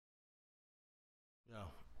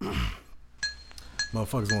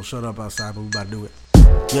Motherfuckers won't shut up outside, but we about to do it.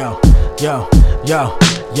 Yo, yo, yo,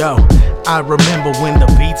 yo. I remember when the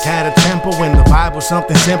beats had a tempo, when the vibe was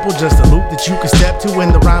something simple, just a loop that you could step to,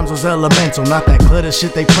 when the rhymes was elemental, not that clutter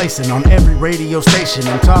shit they placing on every radio station.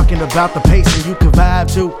 I'm talking about the pacing you could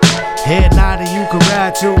vibe to, head nodding you could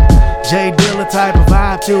ride to, J Dilla type of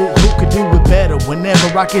vibe too. Who could do it better?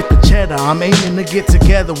 Whenever I get the cheddar, I'm aiming to get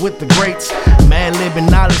together with the greats. Mad living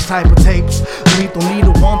knowledge type of tapes. Lethal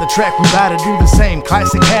Needle on the track, we gotta do the same.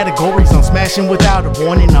 Classic categories, I'm smashing without a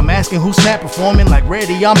warning. I'm asking who's snap performing, like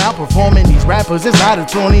ready, I'm outperforming these rappers. It's out of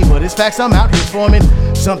 20, but it's facts, I'm out here forming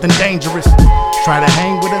something dangerous. Try to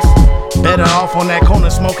hang with us, better off on that corner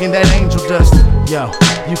smoking that angel dust. Yo,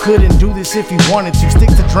 you couldn't do this if you wanted to. Stick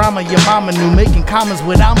to drama your mama knew, making comments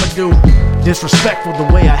what I'ma do. Disrespectful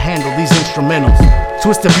the way I handle these instrumentals,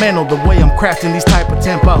 twisted mental the way I'm crafting these type of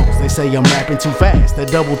tempos. They say I'm rapping too fast, that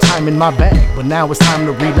double time in my bag, but now it's time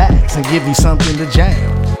to relax and give you something to jam.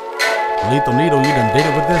 Lethal Needle, you done did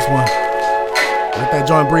it with this one. Let that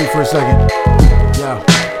joint breathe for a second. Yo,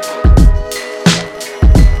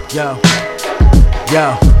 yo,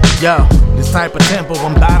 yo, yo. This type of tempo,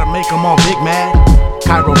 I'm about to make them all big mad.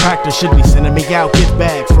 Chiropractor should be sending me out gift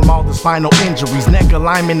bags from all the spinal injuries. Neck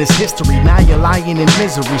alignment is history, now you're lying in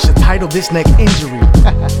misery. Should title this neck injury.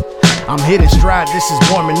 I'm hitting stride, this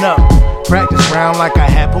is warming up. Practice round like I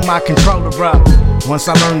had, put my controller up. Once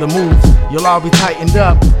I learn the moves, you'll all be tightened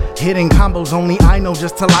up. Hitting combos only I know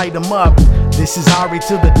just to light them up. This is Ari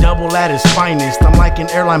to the double at its finest. I'm like an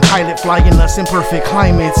airline pilot flying us in perfect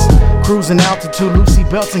climates. Cruising altitude, Lucy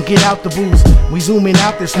belts and get out the booze. We zooming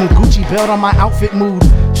out this smooth Gucci belt on my outfit mood.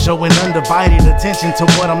 Showing undivided attention to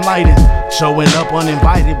what I'm lighting. Showing up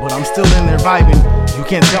uninvited, but I'm still in there vibing. You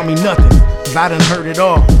can't tell me nothing, cause I done heard it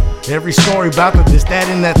all. Every story about the this, that,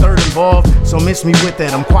 and that third involved. So miss me with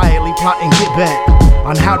that, I'm quietly plotting get back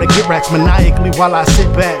on how to get racks maniacally while I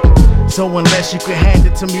sit back. So unless you could hand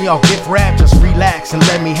it to me, I'll gift rap. Just relax and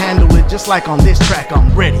let me handle it. Just like on this track,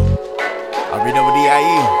 I'm ready. I read over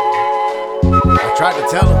DIE. I tried to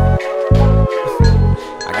tell them.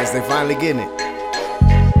 I guess they finally getting it.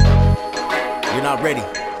 You're not ready.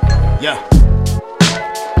 Yeah.